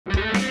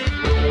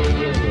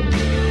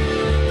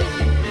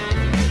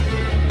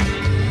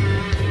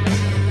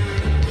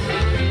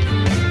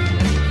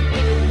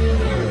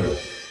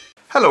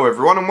Hello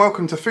everyone and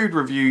welcome to Food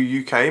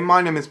Review UK.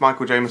 My name is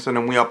Michael Jamieson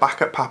and we are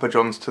back at Papa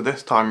John's to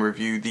this time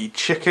review the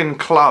Chicken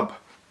Club.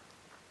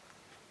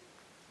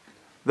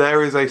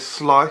 There is a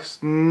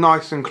slice,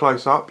 nice and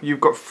close up.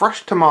 You've got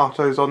fresh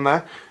tomatoes on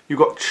there. You've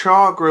got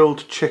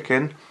char-grilled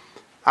chicken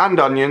and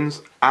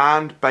onions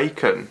and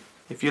bacon.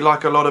 If you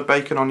like a lot of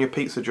bacon on your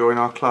pizza, join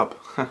our club.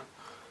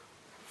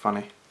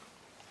 Funny.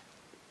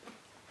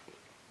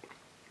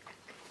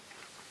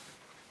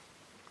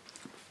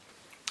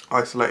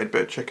 Isolated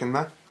bit of chicken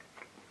there.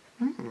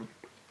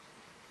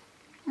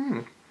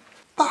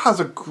 That has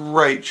a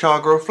great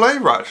char-grilled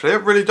flavour actually.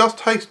 It really does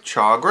taste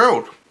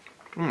char-grilled.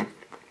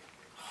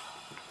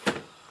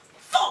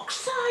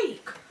 Fuck's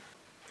sake!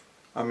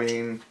 I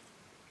mean,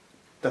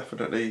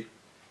 definitely,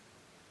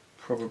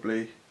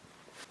 probably.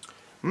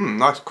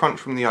 Nice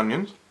crunch from the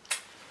onions.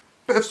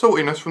 Bit of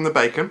saltiness from the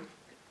bacon.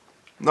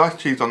 Nice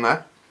cheese on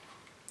there.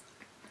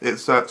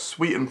 It's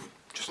sweet and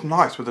just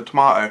nice with the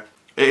tomato.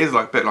 It is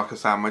like a bit like a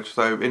sandwich,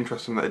 so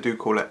interesting that they do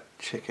call it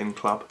Chicken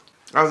Club.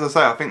 As I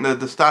say, I think the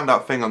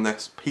standout thing on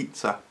this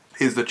pizza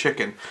is the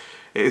chicken.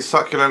 It is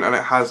succulent and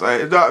it has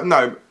a...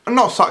 no,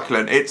 not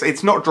succulent.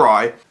 It's not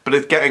dry, but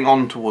it's getting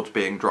on towards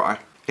being dry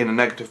in a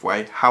negative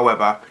way.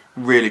 However,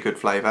 really good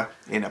flavour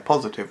in a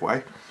positive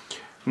way.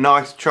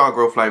 Nice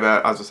char-grill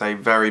flavour, as I say,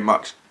 very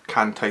much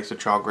can taste the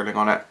char-grilling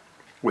on it,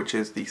 which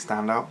is the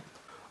standout.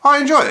 I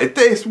enjoy it.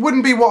 This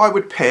wouldn't be what I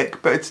would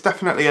pick, but it's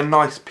definitely a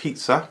nice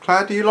pizza.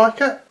 Claire, do you like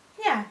it?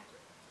 Yeah,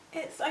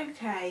 it's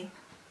okay.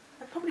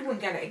 I probably wouldn't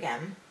get it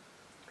again.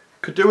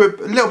 Could do a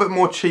little bit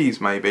more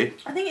cheese, maybe.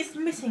 I think it's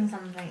missing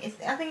something.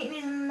 I think it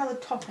needs another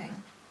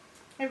topping.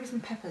 Maybe some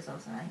peppers or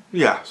something.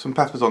 Yeah, some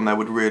peppers on there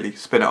would really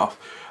spin it off.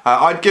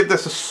 I'd give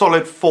this a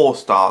solid 4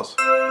 stars.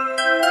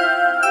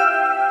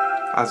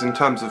 As in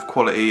terms of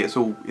quality, it's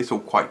all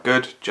quite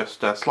good. Just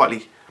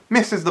slightly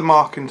misses the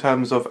mark in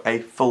terms of a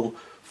full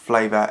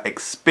flavour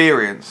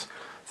experience.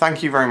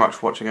 Thank you very much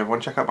for watching,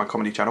 everyone. Check out my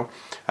comedy channel,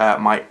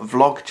 my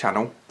vlog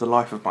channel, The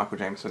Life of Michael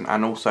Jamieson,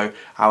 and also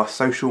our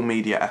social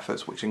media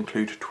efforts, which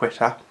include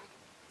Twitter,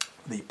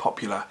 the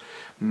popular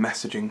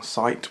messaging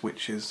site,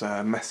 which is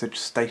a message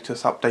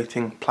status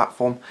updating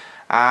platform,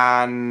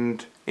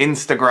 and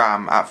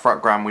Instagram at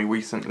Frutgram. We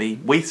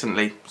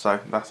recently, so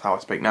that's how I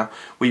speak now,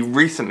 we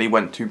recently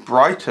went to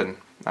Brighton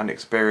and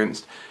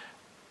experienced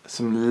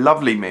some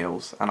lovely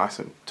meals, and I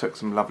took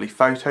some lovely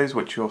photos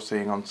which you're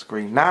seeing on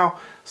screen now,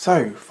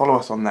 so follow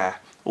us on there.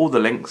 All the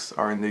links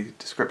are in the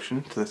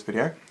description to this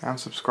video, and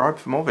subscribe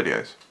for more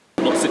videos.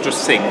 Not citrus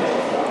sing,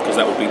 because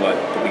that would be like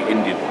probably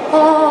Indian.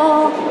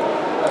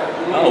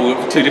 Oh, we've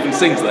got 2 different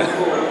sings there.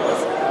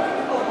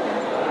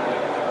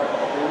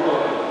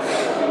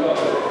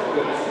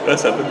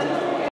 That's happened.